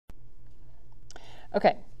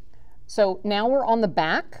Okay, so now we're on the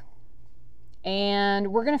back,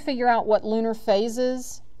 and we're going to figure out what lunar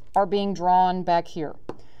phases are being drawn back here.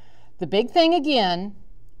 The big thing again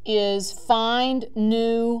is find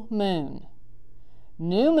new moon.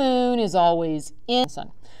 New moon is always in the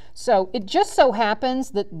sun. So it just so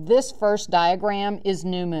happens that this first diagram is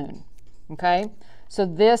new moon. Okay, so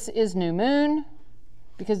this is new moon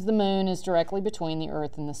because the moon is directly between the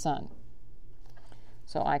earth and the sun.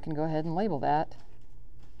 So I can go ahead and label that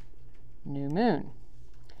new moon.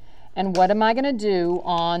 And what am I going to do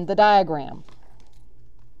on the diagram?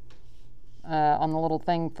 On the little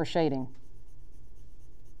thing for shading?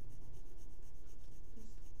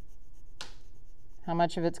 How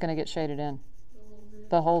much of it's going to get shaded in?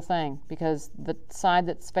 The whole thing, because the side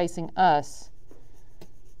that's facing us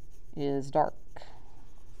is dark.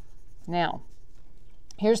 Now,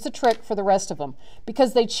 here's the trick for the rest of them,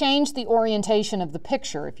 because they changed the orientation of the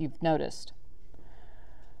picture, if you've noticed.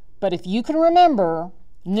 But if you can remember,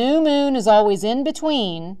 new moon is always in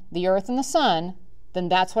between the earth and the sun, then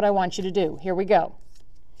that's what I want you to do. Here we go.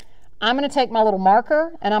 I'm going to take my little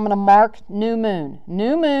marker and I'm going to mark new moon.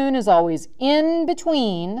 New moon is always in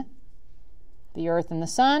between the earth and the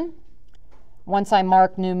sun. Once I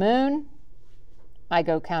mark new moon, I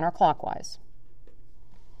go counterclockwise.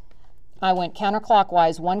 I went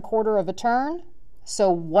counterclockwise 1/4 of a turn. So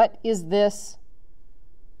what is this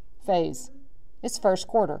phase? It's first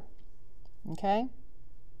quarter. Okay?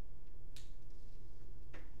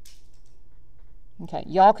 Okay,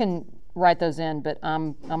 y'all can write those in, but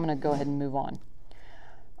I'm going to go ahead and move on.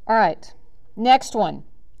 All right, next one.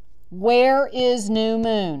 Where is new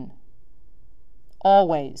moon?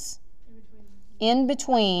 Always. In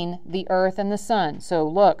between the earth and the sun. So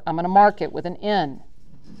look, I'm going to mark it with an N.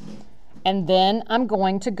 And then I'm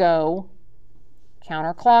going to go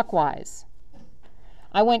counterclockwise.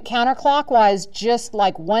 I went counterclockwise just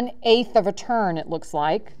like 1/8 of a turn, it looks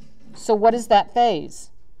like. So what is that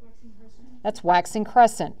phase? Waxing crescent. That's waxing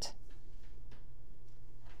crescent.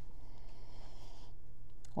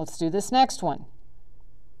 Let's do this next one.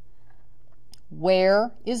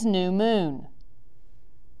 Where is new moon?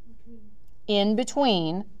 In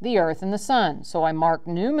between the earth and the sun. So I mark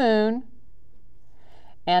new moon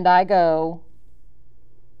and I go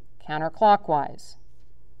counterclockwise.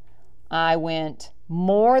 I went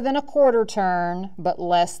more than a 1/4 turn, but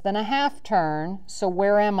less than a 1/2 turn. So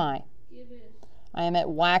where am I? Gibbous. I am at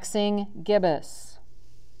waxing gibbous.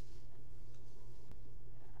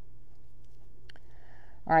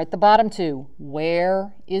 All right, the bottom two.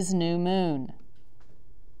 Where is new moon?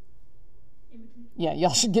 In between. Yeah,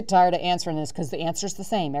 y'all should get tired of answering this because the answer's the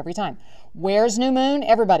same every time. Where's new moon?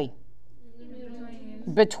 Everybody. In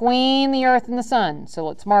between. Between the earth and the sun. So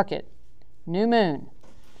let's mark it. New moon.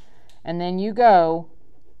 And then you go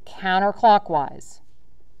counterclockwise.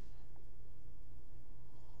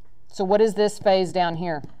 So what is this phase down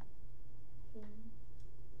here?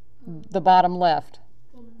 The bottom left.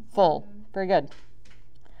 Full. Very good.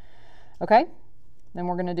 Okay, then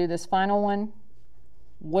we're going to do this final one.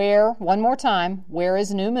 Where, one more time, where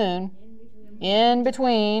is new moon? In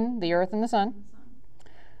between the earth and the sun.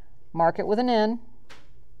 Mark it with an N.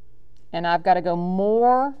 And I've got to go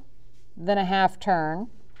more than a 1/2 turn.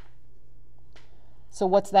 So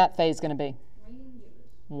what's that phase going to be?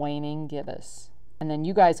 Waning gibbous. And then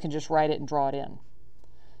you guys can just write it and draw it in.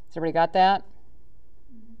 Has everybody got that?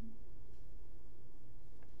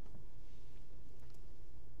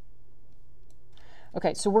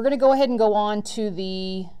 Okay, so we're going to go ahead and go on to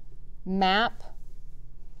the map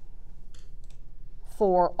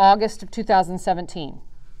for August of 2017.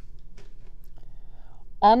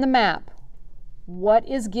 On the map, what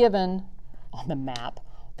is given on the map?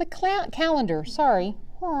 The calendar, sorry.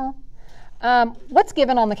 What's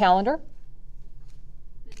given on the calendar?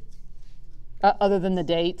 Other than the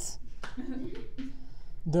dates?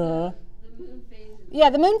 Duh. The moon phases. Yeah,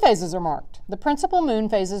 the moon phases are marked. The principal moon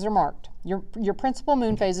phases are marked. Your principal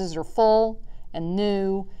moon phases are full and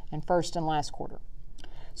new and first and last quarter.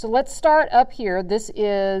 So let's start up here. This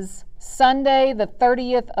is Sunday, the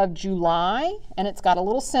 30th of July, and it's got a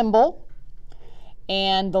little symbol.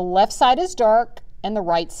 And the left side is dark and the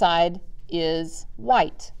right side is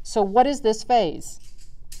white. So what is this phase?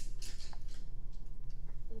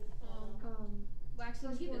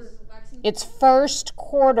 Waxing gibbous. It's first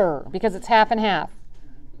quarter because it's half and half.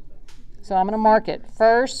 So I'm going to mark it.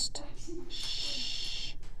 First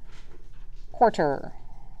quarter.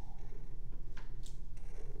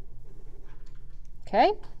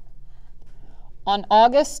 Okay? On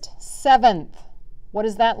August 7th, what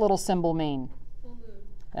does that little symbol mean? Full moon.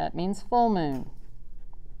 That means full moon.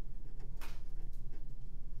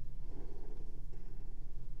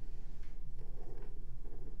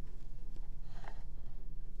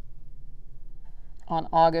 on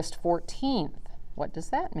August 14th. What does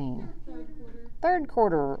that mean? Third quarter. Third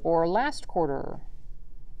quarter or last quarter.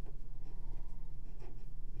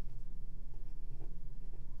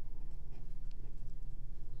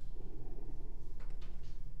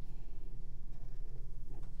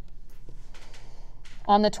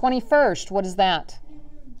 On the 21st, what is that?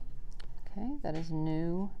 Okay, that is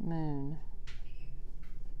new moon.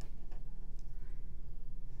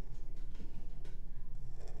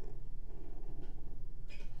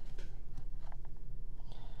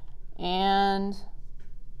 And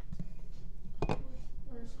First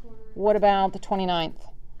quarter. what about the 29th?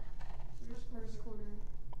 First quarter.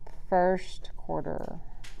 First quarter.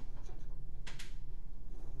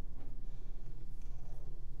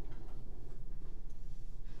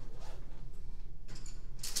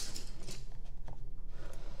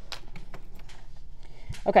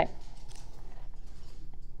 Okay.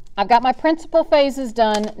 I've got my principal phases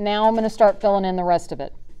done. Now I'm going to start filling in the rest of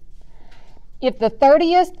it. If the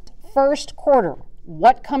 30th first quarter,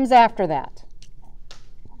 what comes after that?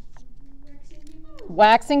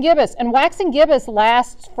 Waxing gibbous. And waxing gibbous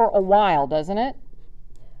lasts for a while, doesn't it?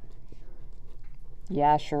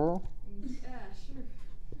 Yeah, sure. Yeah, sure.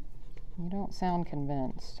 You don't sound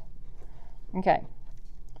convinced. Okay.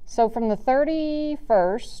 So from the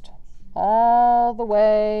 31st all the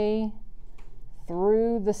way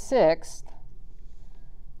through the 6th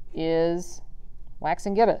is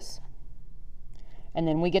waxing gibbous. And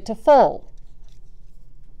then we get to full.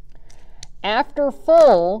 After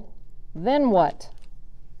full, then what?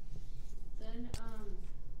 Then,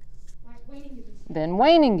 like waning gibbous. Then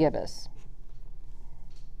waning gibbous.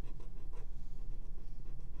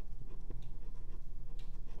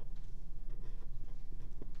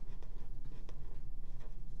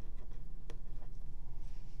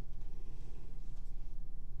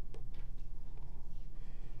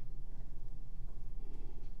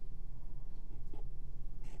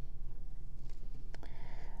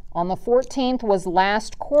 On the 14th was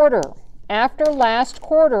last quarter. After last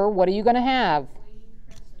quarter, what are you going to have?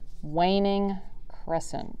 Waning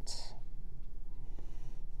crescent. Waning crescent.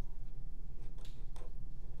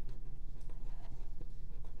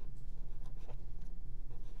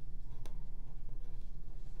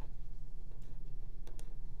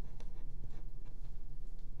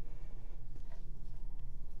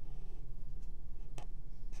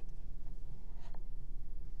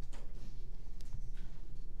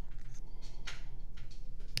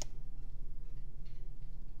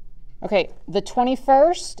 Okay, the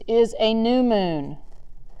 21st is a new moon.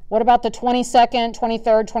 What about the 22nd,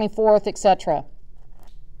 23rd, 24th, etc.?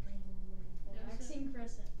 Waxing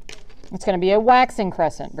crescent. It's going to be a waxing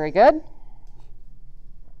crescent. Very good.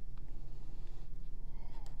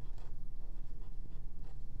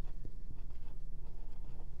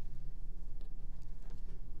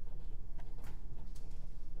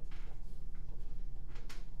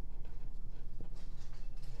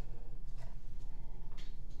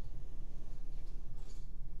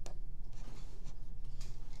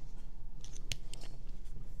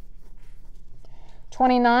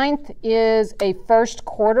 Twenty-ninth is a first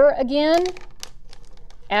quarter again.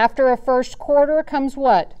 After a first quarter comes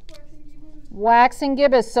what? Waxing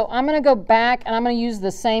gibbous. So I'm going to go back and I'm going to use the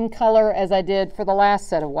same color as I did for the last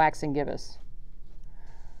set of waxing gibbous.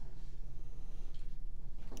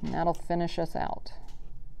 And that'll finish us out.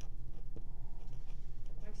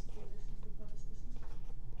 Waxing gibbous is the funnest this is.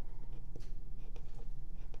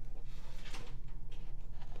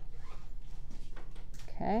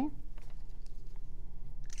 Okay.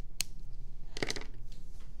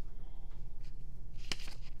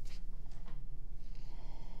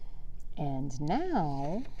 And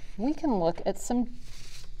now we can look at some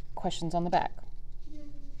questions on the back.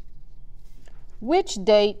 Which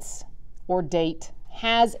dates or date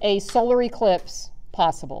has a solar eclipse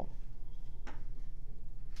possible?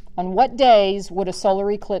 On what days would a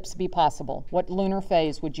solar eclipse be possible? What lunar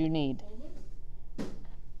phase would you need?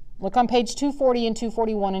 Look on page 240 and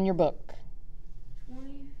 241 in your book.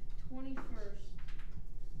 21st.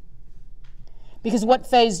 Because what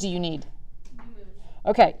phase do you need? New moon.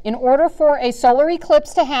 Okay, in order for a solar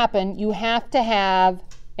eclipse to happen, you have to have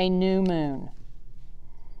a new moon.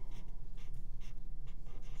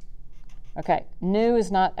 Okay, new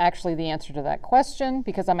is not actually the answer to that question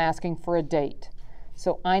because I'm asking for a date.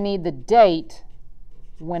 So I need the date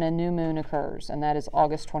when a new moon occurs, and that is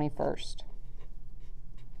August 21st.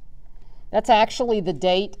 That's actually the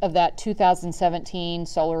date of that 2017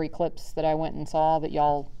 solar eclipse that I went and saw, that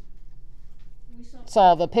y'all We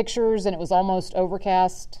saw the pictures and it was almost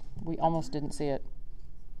overcast. We almost didn't see it.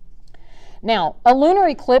 Now, a lunar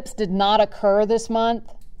eclipse did not occur this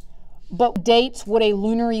month, But dates would a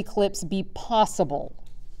lunar eclipse be possible?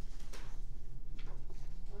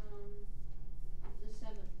 The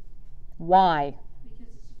 7th, Why? because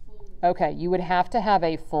it's a full moon. Okay, you would have to have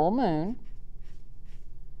a full moon.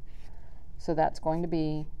 So that's going to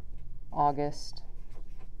be August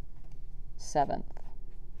 7th.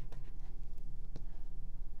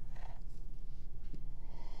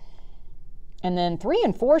 And then 3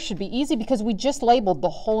 and 4 should be easy because we just labeled the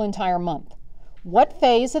whole entire month. What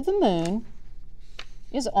phase of the moon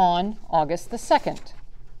is on August the 2nd?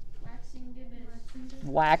 Waxing gibbous.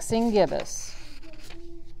 Waxing gibbous.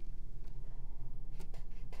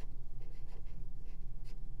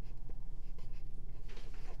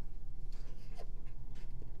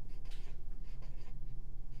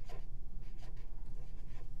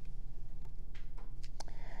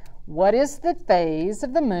 What is the phase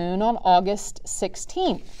of the moon on August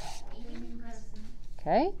 16th? Waning crescent.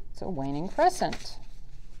 Okay, so waning crescent.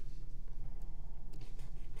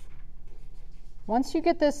 Once you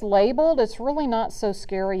get this labeled, it's really not so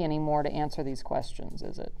scary anymore to answer these questions,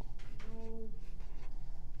 is it?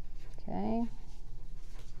 Okay.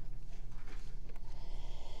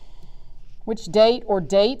 Which date or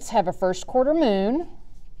dates have a first quarter moon?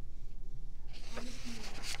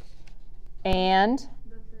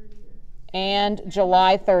 And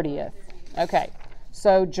July 30th. Okay,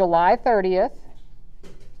 so July 30th.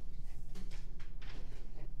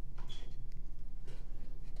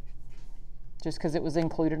 Just because it was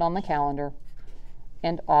included on the calendar.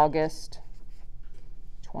 And August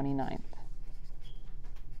 29th.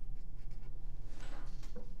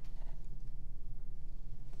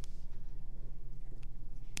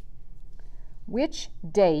 Which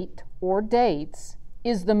date or dates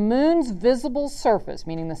is the moon's visible surface,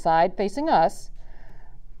 meaning the side facing us?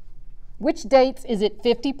 Which dates is it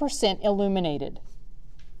 50% illuminated?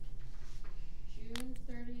 June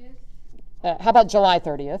 30th. How about July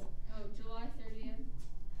 30th? Oh, July 30th.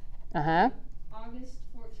 Uh-huh. August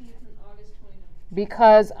 14th and August 29th.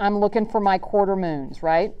 Because I'm looking for my quarter moons,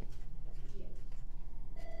 right?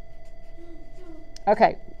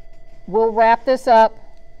 Okay, we'll wrap this up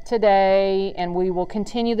today and we will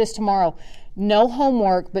continue this tomorrow. No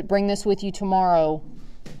homework, but bring this with you tomorrow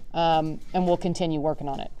and we'll continue working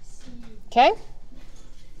on it. Okay?